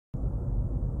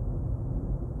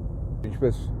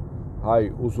Ինչպես հայ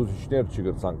ուսուցիչներ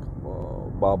չգրցանք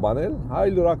պահպանել, հայ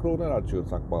լրագրողներ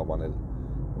չգրցանք պահպանել,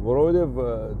 որովհետև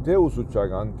թե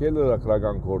ուսուցչական, թե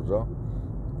լրագրական գործը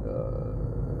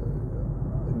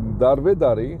դարվե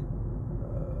դարի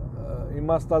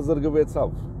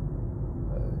իմաստազրկվեցավ։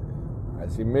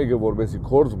 Այսինքն մեկը որպեսի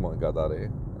գործը կատարի,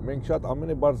 մենք շատ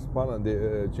ամենաբարձ բանը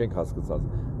չենք հասկացած։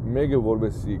 Մեկը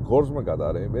որպեսի գործը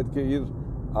կատարի, պետք է իր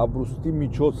ապրուստի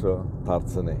միջոցը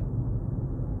դարձնի։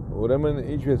 Ուրեմն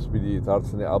ինչպես պիտի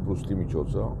դարձնի ապրուստի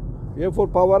միջոցը, երբ որ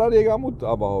բավարար եկամուտ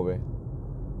ապահովի։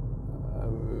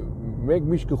 Մենք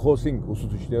միշտ կխոսենք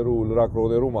ուսուցիչներու ու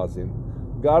լրագրողներու մասին,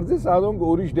 կարծես անոնք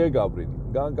ուրիշ դեր գաբրին,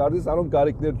 կարծես անոնք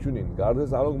կարիքներ չունին,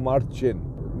 կարծես անոնք մարդ չեն։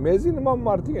 Մեզի նման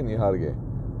մարդիկ են իհարկե։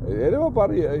 Երևա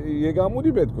բարի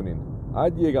եկամուտի պետք ունին։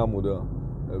 Այդ եկամուտը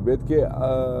պետք է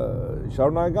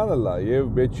շարունակական լա եւ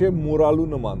պետք չէ մորալու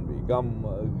նմանվի կամ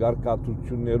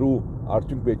գարկատություններու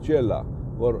արդյունք պետք չէ լա,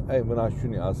 որ այ մնաց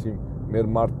չունի, ասիմ մեր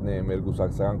մարդն է, մեր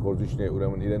գուսակցական գործիչն է,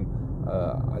 ուրեմն իրեն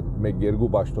այդ մեկ-երկու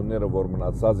պաշտոնները, որ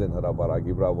մնացած են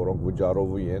հրապարակի վրա, որոնք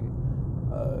վճարովի են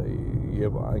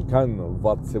եւ այնքան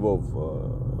վատ ձևով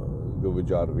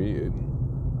կվճարվի,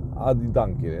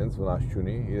 ադիդանք իրենց մնաց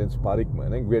չունի, իրենց բարիք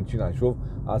մնենք, վերջին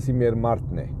հաշվով ասի մեր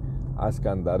մարդն է,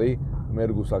 այսքան տարի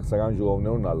մեր գուսակցական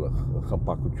ժողովներուն ալ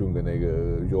խմբակցություն գնե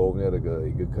ժողովները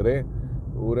կգրե,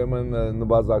 ուրեմն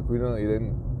նվազագույնը իրեն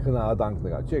քնահատանք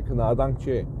նկա, չէ, քնահատանք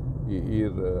չէ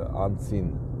իր անձին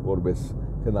որպես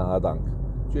քնահատանք,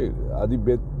 չէ, ադի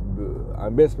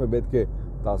այնպես պետք է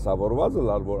դասավորված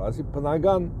լար, որ ասի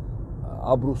բնական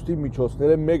ապրուստի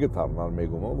միջոցները մեկը դառնալ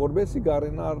մեկումը, որպեսզի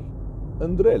կարենար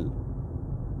ընտրել։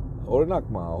 Օրինակ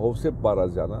մա Հովսեփ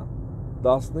Բարազյանը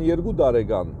 12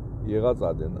 տարեկան եղած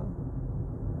ադենը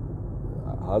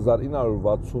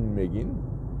 1961-ին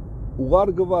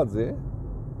ուղարկված է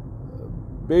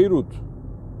Բեյրութ,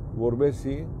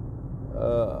 որպեսզի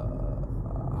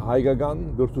հայկական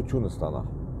գրթությունը ստանա։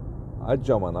 Այդ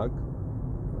ժամանակ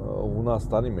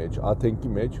Հունաստանի մեջ,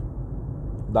 Աթենքի մեջ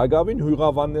դակավին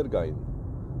հյուղավաններ կային։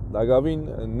 Դակավին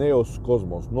նեոս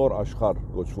կոսմոս, նոր աշխարհ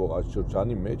կոչվող այս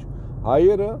շրջանի մեջ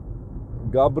հայերը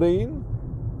գաբրեին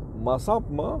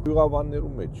մասամբ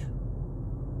հյուղավաններու մեջ,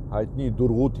 հայտնի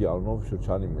Դուրղութի անունով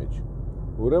շրջանի մեջ։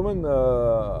 Ուրեմն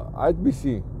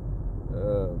այդպիսի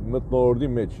մթնոլորտի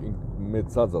մեջ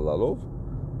մեծած ալալով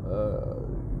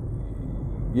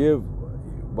եւ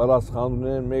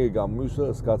պատասխանունեն մեկը կամ մյուսը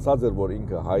սկացած էր, որ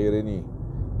ինքը հայերենի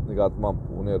նկատմամբ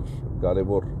ուներ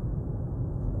կարևոր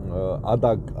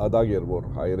ադագ էր, որ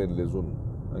հայերեն լեզուն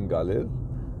ընկալ էր։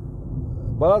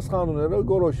 Պատասխանունները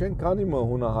գորոշեն քանի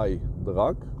հունահայ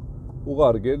դղակ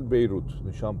ուղարկել Բեյրութ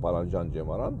նշան պարանջան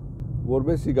ջեմարան,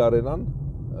 որպեսզի կարենան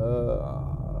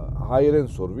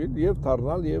հայերեն սորվիլ եւ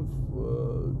դառնալ եւ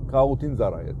քաղաքին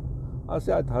ծառայել։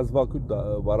 Ասի այդ հազվագյուտ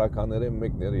վարականները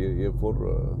մեկն էր, երբ որ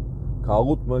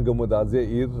քաղուտ մը մտածե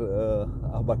իր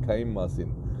աբակային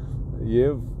մասին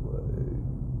եւ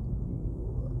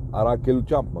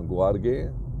արակելությամբ գուարգե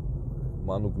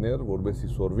մանուկներ, որպեսզի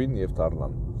սորվին եւ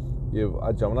դառնան։ Եվ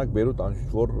այդ ժամանակ Բեյրութ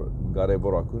անշուշտ որ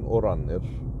կարևորագույն օրանն էր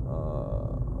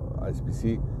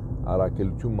այսպիսի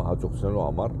արակելություն մահացողությունելու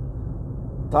համար։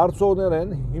 Դարձողներ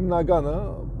են հիմնականը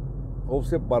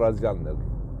Հովսեփ Բարազյանն էր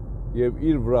եւ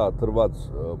իր վրա տրված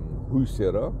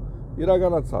հույսերը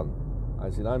իրականացան։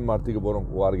 Այսինքն այն մարդիկը,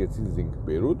 որոնք ուղարկեցին զինք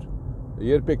Բեյրութ,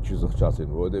 երբեք չզղջացին,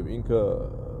 որովհետեւ ինքը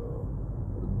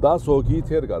 10 հոգի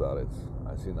թեր կատարեց։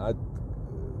 Այսինքն այդ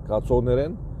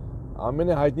կացողներեն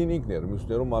ամենահայտնին ինքն էր,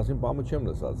 մյուսներու մասին բամը չեմ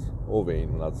լսած, ով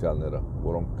էին մնացյալները,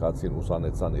 որոնք կացին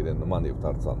ուսանեցան իրեն նման եւ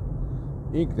դարձան։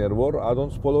 Ինքն էր, որ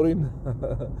adons բոլորին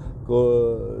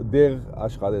դեղ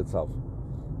աշխատեցավ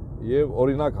եւ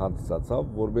օրինակ հանդիսացավ,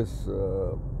 որպես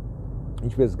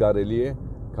ինչպես կարելի է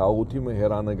քաղաքի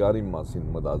հերանեկարի մասին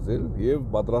մտածել եւ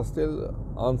պատրաստել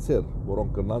անձեր,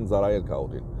 որոնք կնան ծառայել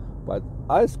քաղաքին։ Բայց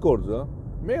այս գործը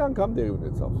մեկ անգամ տեղի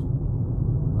ունեցավ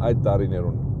այդ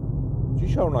տարիներուն։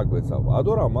 Չի շարունակվեցավ։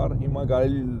 Ադոր համար հիմա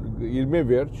կարելի իր մե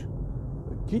վերջ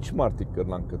քիչ մարդիկ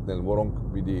կրնան գտնել, որոնք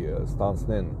պիտի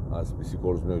ստանցնեն այսպիսի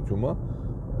գործունեությունը,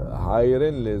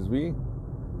 հայերեն լեզվի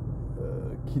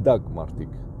քիդակ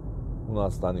մարդիկ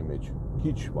Հունաստանի մեջ,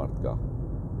 քիչ մարդ կա։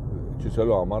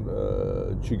 Չսելու համար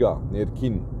չկա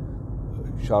ներքին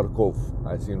շարքով,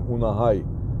 այսինքն հունահայ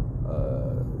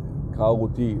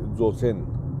քաղուտի ծոցեն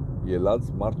ելած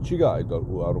մարդ չկա այդ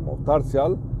առումով։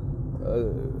 Դարձյալ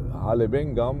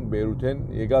Հալեբեն կամ Բեյրութեն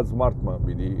եկած մարդը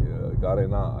պիտի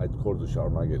կարենա այդ գործը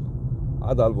շարունակել։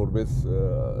 Ադալ որպես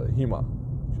հիմա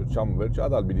շրջան վերջ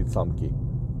ադալ պիտի ցամքի։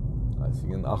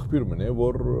 Այսինքն աղբյուր մնե,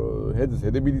 որ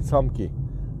հետը պիտի ցամքի,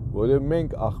 որովհետև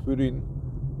մենք աղբյուրին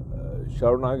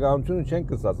շարունակականությունը չենք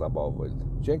կսած ապահովել։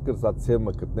 չենք կրծած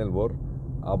ցևը գտնել, որ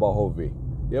ապահովվի։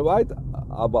 Եվ այդ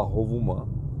ապահովումը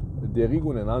դեղի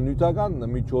կունենա նյութական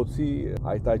միջոցի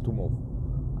հայտայթումով։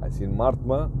 Այսինքն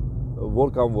մարդը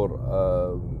որքան որ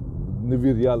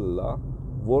նվիրյալ լա,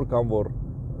 որքան որ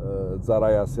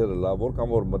ծառայասեր լա,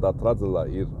 որքան որ մտածած լա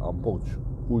իր ամբողջ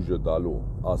ուժը դալու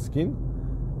ասկին,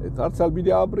 դարձյալ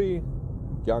պիտի ապրի,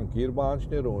 կյանքի իր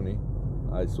բանջները ունի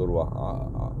այսօրվա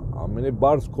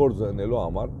ամենաբարձ գործը անելու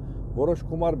համար որոշ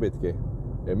գումար պետք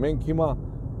է։ Մենք հիմա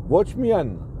ոչ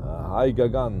միայն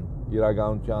հայկական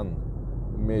իրականության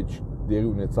մեջ դեղի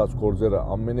ունեցած գործերը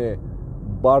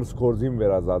ամենաբարձ գործին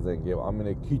վերածածենք եւ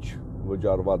ամենաքիչ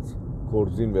վճարված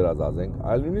գործին վերածածենք,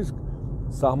 այլ նույնիսկ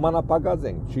սահմանապակած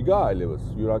ենք, չկա այլևս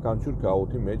յուրաքանչյուր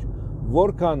քաղաքի մեջ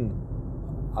որքան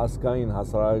ասկային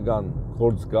հասարակական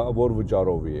գործ կա, որ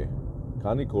վճարովի է,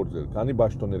 քանի գործեր, քանի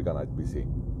պաշտոններ կան այդպիսի։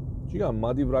 Չկա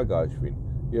մատի վրա կհաշվին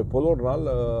եւ բոլորն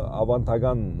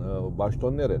ավանդական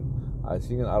պաշտոններ են,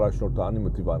 այսինքն առաջնորդանի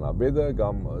մտիվանաբեդը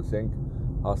կամ ասենք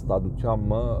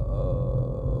հաստատությամբ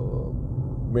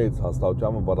մեծ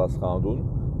հաստատությամբ պատասխանատուն,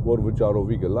 որ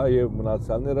վճարովի գլա եւ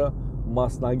մնացյալները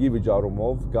մասնագի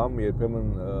վճարումով կամ երբեմն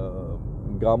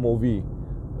գամովի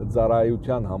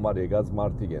ծառայության համար եկած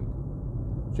մարդիկ են։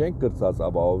 Չենք կրծած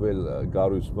ապահովել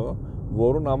գարույցը,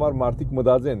 որուն համար մարդիկ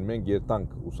մտածեն, մենք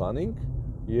երտանք ուսանենք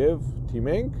եւ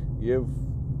թիմենք եւ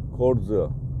գործը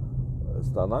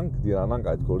ստանանք, դիրանանք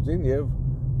այդ գործին եւ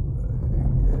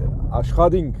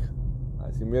աշխատենք,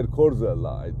 այսինքն մեր գործը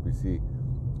լա այդպիսի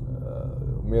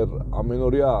մեր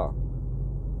ամենօրյա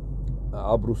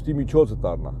ապրուստի միջոցը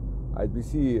դառնա,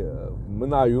 այդպիսի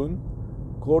մնայուն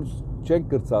գործ չենք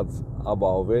կրծած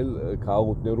ապահովել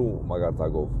քաղաքներու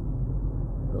մագարտակով,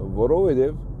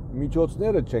 որովհետև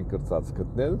միջոցները չենք կրծած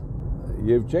գտնել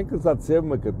եւ չենք կրծած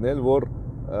ծևը գտնել, որ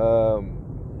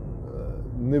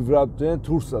նվրատեն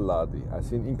դուրս լադի,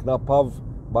 այսինքն ինքնապավ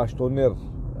պաշտոններ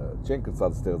չենք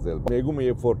կրծած ստեղծել։ Մեգումը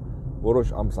երբ որ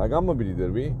որոշ ամսականը պիտի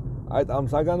դրվի, այդ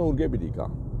ամսականը ուրգե պիտի կա։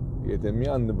 Եթե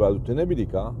միան նվրատությունը պիտի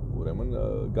կա, ուրեմն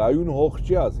գայուն հող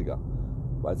չի ասի կա։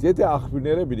 Բայց եթե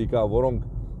աղբյուրները պիտի կա, որոնք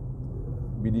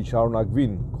պիտի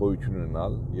շարունակվին գոյություն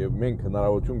ունենալ եւ մենք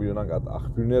հնարավորություն պիտի ունենանք այդ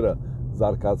աղբյուրները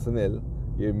զարգացնել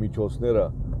եւ միջոցները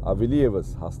ավելի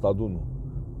եւս հաստատուն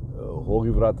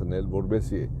հողի վրա տնել,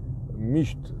 որովհետեւ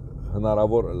միշտ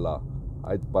հնարավոր լա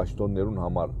այդ պաշտոններուն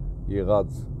համար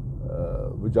եղած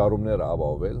վճարումները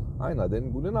ապահովել, այն ադեն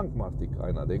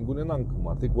գունենանք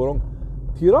մարդիկ, որոնք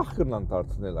թիրախ կրնան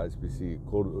դարձնել այսպիսի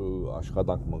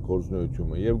աշխատանքը,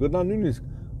 գործունեությունը եւ կրնան նույնիսկ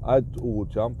այդ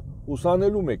ուղղությամբ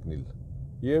ուսանելու մեկնել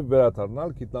եւ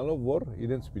վերադառնալ գիտնալով, որ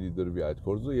իրենց պիտի դրվի այդ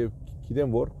գործը եւ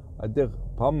գիտեն, որ այդտեղ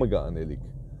բամը կա անելիք։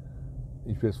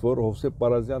 Ինչպես որ Հովսեփ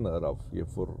Պարազյանը հրավ,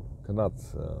 երբ որ գնաց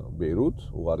Բեյրութ,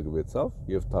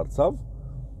 ուղարկվեցավ եւ դարձավ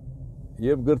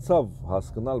եւ գրծավ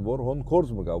հասկանալ, որ հոն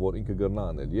կորձ մգա, որ ինքը գրնա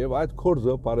անել եւ այդ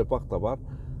կորձը բարեբախտաբար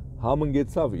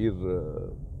համընկեցավ իր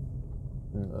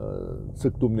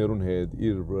ցկտումներուն հետ,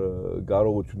 իր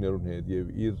կարողություններուն հետ եւ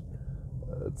իր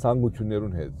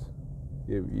ցանկություններուն հետ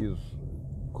եւ իր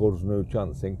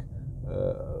գործունեության, ասենք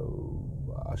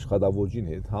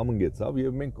աշխատավոճին հետ համընկեցավ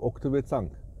եւ մենք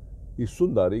օգտվեցանք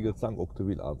 50 տարի գցանք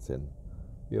օգտվել անցեն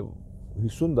եւ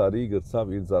 50 տարի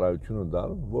գցավ իր ծառայությունը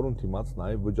դար, որոնց դիմաց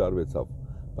նաեւ վճարվեցավ,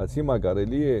 բայց հիմա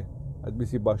կարելի է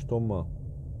այդպիսի պաշտոնը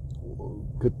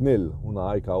գտնել ունա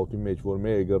հայ քաղաքի մեջ, որ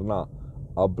մեր գրնա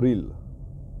ապրիլ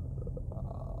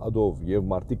ադով եւ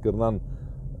մարդիկ կրնան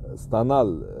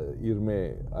ստանալ իր մե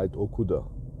այդ օգուտը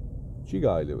չի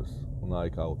գա այլևս ունա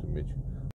հայ քաղաքի մեջ